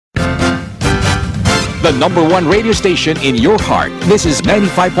the #1 radio station in your heart. This is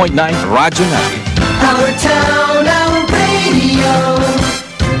 95.9 Radyo Natin. Our town, our radio,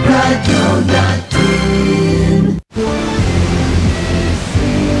 Radyo Natin.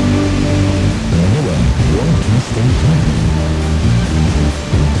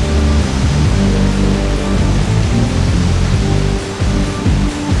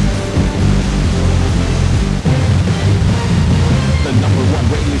 The #1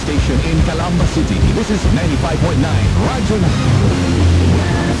 radio station in Calamba City. This is 95.9 Radyo Natin.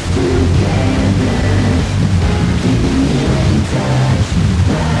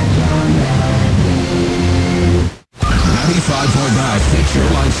 95.9 fits your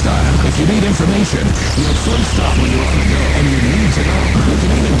lifestyle. If you need information, you'll soon stop when you're on the go, and you need to know. You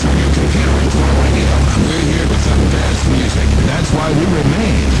can even turn your computer into a radio. We're here with the best music. That's why we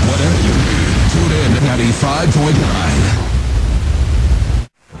remain. Whatever you need, tune in to 95.9.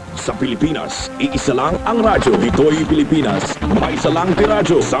 Sa Pilipinas, iisa lang ang radyo. Dito'y Pilipinas. May isa lang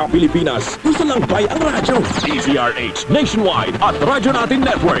tiradyo sa Pilipinas. Isa lang bay ang radyo. DZRH Nationwide at Radyo Natin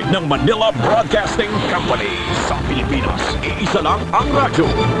Network ng Manila Broadcasting Company. Sa Pilipinas, iisa lang ang radyo.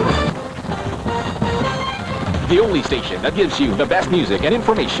 The only station that gives you the best music and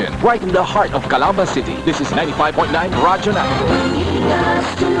information right in the heart of Calamba City. This is 95.9 Radyo Natin. Bringing us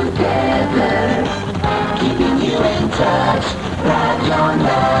together, keeping you in touch, Radyo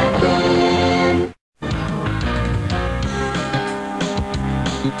Natin.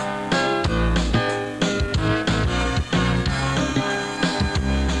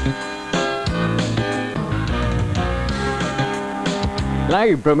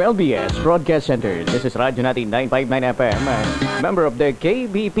 Live from LBS Broadcast Center, this is Radyo Natin 959 FM, member of the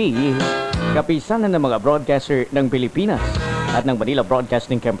KBP, kapisanan ng mga broadcaster ng Pilipinas at ng Manila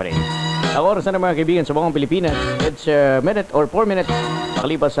Broadcasting Company. Ang oras na ng mga kaibigan sa buong Pilipinas, it's a minute or 4 minutes,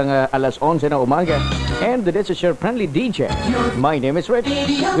 makalipas ang alas 11 ng umaga. And this is your friendly DJ. My name is Rich.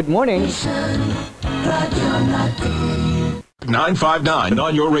 Good morning. 959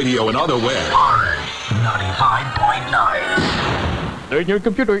 on your radio and other web. 95.9. Turn your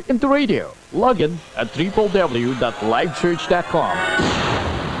computer into radio. Log in at www.livesearch.com.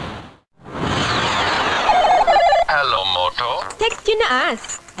 Hello, Moto. Text you na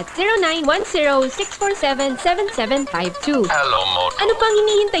us at 0910-647-7752. Hello, Moto. Ano pang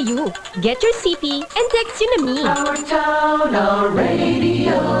hinihintay you? Get your CP and text you na me. Our town, our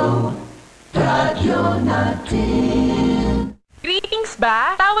radio, Radyo Natin. Greetings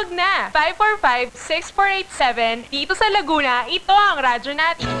ba? Tawag na! 545-6487. Dito sa Laguna, ito ang radyo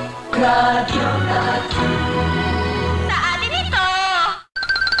natin. Radyo Natin. Sa atin ito!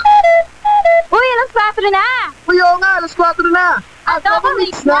 Uy, alas 4 na! Uy, oo nga, alas 4 na! Adobo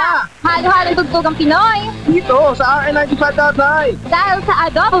mix na! Halo-halo tugtog ang Pinoy! Dito, sa RN95.9! Dahil sa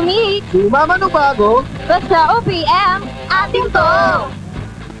Adobo Mix, Lumaman o bago? basta OPM, ating to!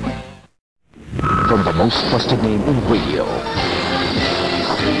 From the most trusted name in radio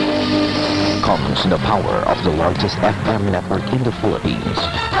comes the power of the largest FM network in the Philippines.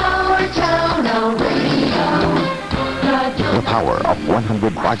 Our town, our radio, Radyo The power of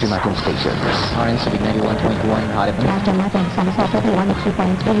 100 Radyo Natin stations. RN Subic 91.1 Hot FM. Radyo natin, sama sa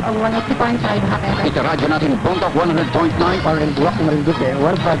 103.3 o 103.5 Hot FM. Ito Radyo Natin Bontok 100.9. RN Block Marinduque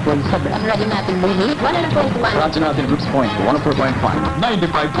 105.7. Radyo natin Movie, 101. Radyo Natin Groups Point 104.5.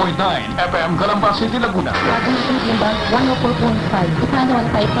 95.9 FM Calamba City, Laguna. Radyo natin Limbang, 104.5. Ikano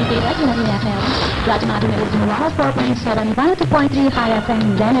 105.3 Radyo natin FM. Radyo natin Laguna, 104.7. 102.3 Hot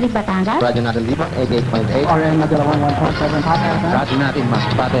FM. January Batangas. Radyo Natin Limbang 88.8. RN Madala 101.7 Hot FM. Radyo Natin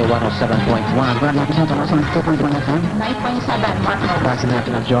Masbate 107.1. Radyo Natin Santa Rosa 2.1 FM. 9.7 Marco. Radyo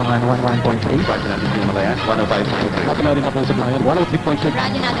Natin Adjongan 11.8. Radyo Natin Himalayan 105.3. Radyo Natin Kapong Sablayan 103.6.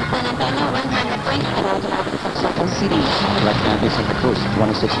 Radyo natin San Antonio, 100.9. Radyo natin Quezon City. Radyo Natin Santa Cruz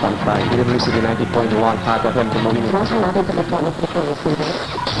 106.5. University 90.1 Hot FM Tumulino. Radyo natin Telephonic City.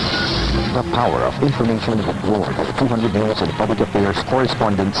 The power of information with more than 200 news and public affairs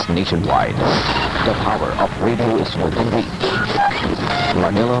correspondents nationwide. The power of radio is within reach.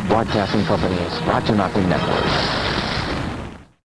 Manila Broadcasting Company's Radyo Natin Network.